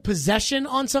can give possession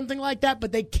on something like that,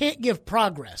 but they can't give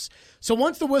progress. So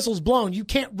once the whistle's blown, you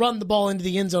can't run the ball into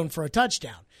the end zone for a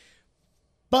touchdown.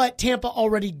 But Tampa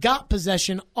already got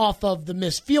possession off of the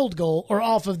missed field goal or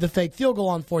off of the fake field goal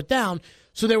on fourth down,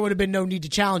 so there would have been no need to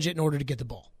challenge it in order to get the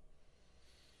ball.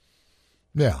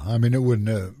 Yeah, I mean, it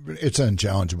wouldn't. It's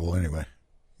unchallengeable anyway.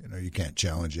 You can't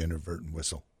challenge an inadvertent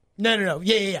whistle. No.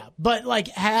 Yeah. But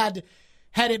had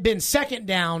it been second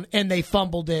down and they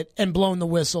fumbled it and blown the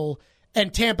whistle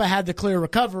and Tampa had the clear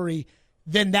recovery,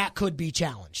 then that could be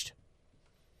challenged.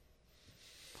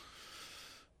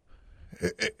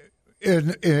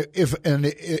 If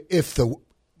the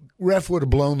ref would have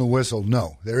blown the whistle,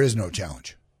 no, there is no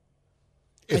challenge.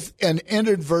 If an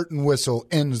inadvertent whistle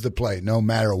ends the play, no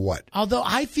matter what. Although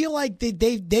I feel like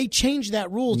they changed that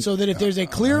rule so that if there's a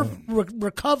clear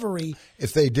recovery.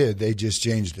 If they did, they just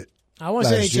changed it. I want to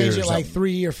say they changed it like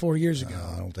 3 or 4 years ago.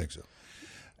 No, I don't think so.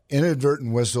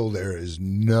 Inadvertent whistle, there is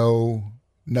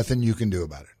nothing you can do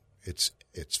about it.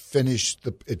 It's finished.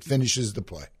 It finishes the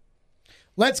play.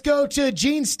 Let's go to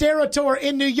Gene Sterator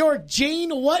in New York.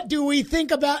 Gene, what do we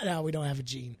think about? No, we don't have a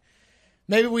Gene.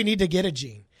 Maybe we need to get a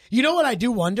Gene. You know what I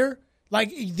do wonder? Like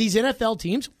these NFL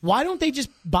teams, why don't they just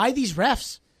buy these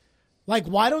refs? Like,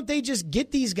 why don't they just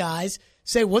get these guys,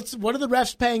 say, what are the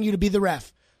refs paying you to be the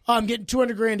ref? Oh, I'm getting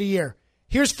 $200,000 a year.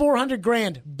 Here's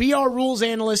 $400,000. Be our rules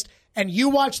analyst, and you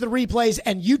watch the replays,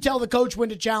 and you tell the coach when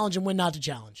to challenge and when not to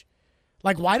challenge.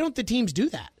 Like, why don't the teams do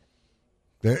that?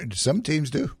 Some teams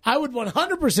do. I would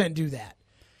 100% do that.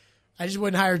 I just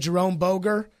wouldn't hire Jerome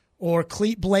Boger or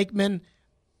Clete Blakeman,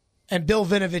 and Bill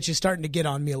Vinovich is starting to get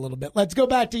on me a little bit. Let's go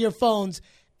back to your phones.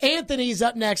 Anthony's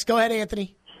up next. Go ahead,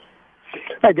 Anthony.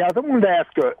 Hey, guys, I wanted to ask,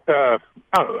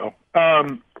 I don't know,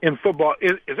 in football,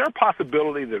 is there a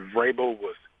possibility that Vrabel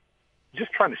was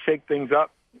just trying to shake things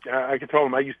up? I can tell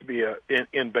him I used to be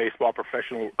in baseball,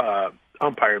 professional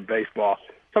umpire in baseball.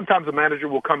 Sometimes a manager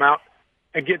will come out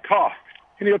and get tossed,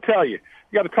 and he'll tell you,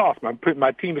 you got to toss me.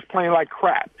 My team is playing like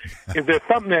crap. Is there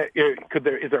something that is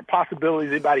there a possibility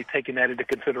of anybody taking that into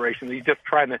consideration? That he's just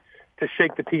trying to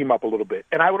shake the team up a little bit.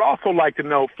 And I would also like to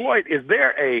know, Floyd, is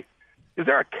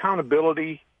there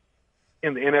accountability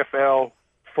in the NFL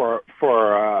for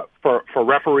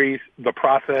referees, the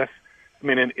process? I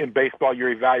mean, in baseball,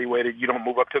 you're evaluated. You don't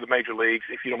move up to the major leagues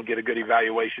if you don't get a good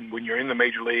evaluation. When you're in the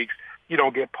major leagues, you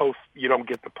don't get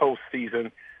the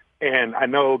postseason. And I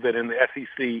know that in the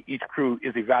SEC, each crew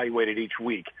is evaluated each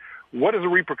week. What are the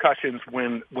repercussions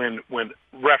when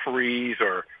referees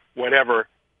or whatever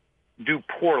do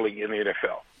poorly in the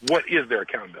NFL? What is their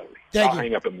accountability? I'll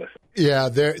hang up and listen. Yeah,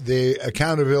 the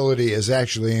accountability has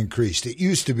actually increased. It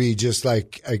used to be just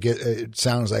like it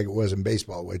sounds like it was in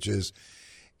baseball, which is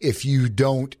if you're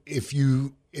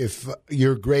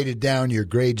graded down, your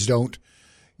grades don't,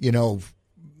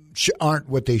 aren't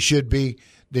what they should be,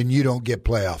 then you don't get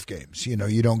playoff games. You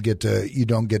don't get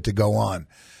to go on.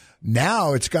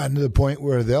 Now it's gotten to the point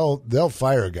where they'll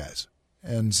fire guys,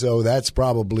 and so that's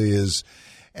probably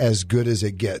as good as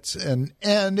it gets. And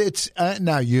it's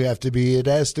now it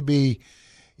has to be,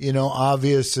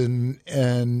 obvious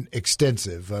and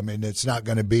extensive. I mean, it's not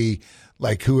going to be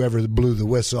like whoever blew the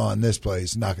whistle on this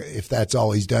place. If that's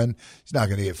all he's done, he's not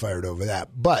going to get fired over that.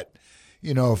 But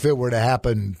if it were to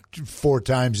happen 4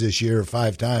 times this year or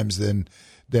 5 times, then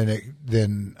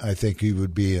I think he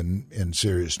would be in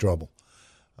serious trouble.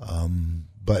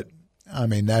 But I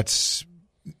mean, that's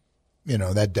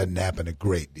that doesn't happen a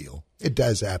great deal. It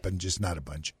does happen, just not a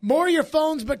bunch. More of your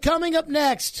phones, but coming up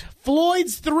next,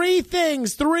 Floyd's 3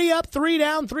 things, 3 up, 3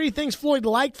 down, 3 things Floyd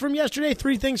liked from yesterday,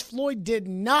 3 things Floyd did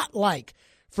not like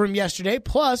from yesterday.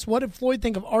 Plus, what did Floyd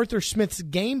think of Arthur Smith's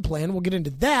game plan? We'll get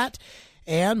into that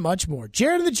and much more.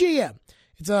 Jared and the GM.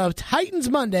 It's a Titans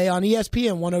Monday on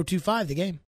ESPN 102.5 The Game.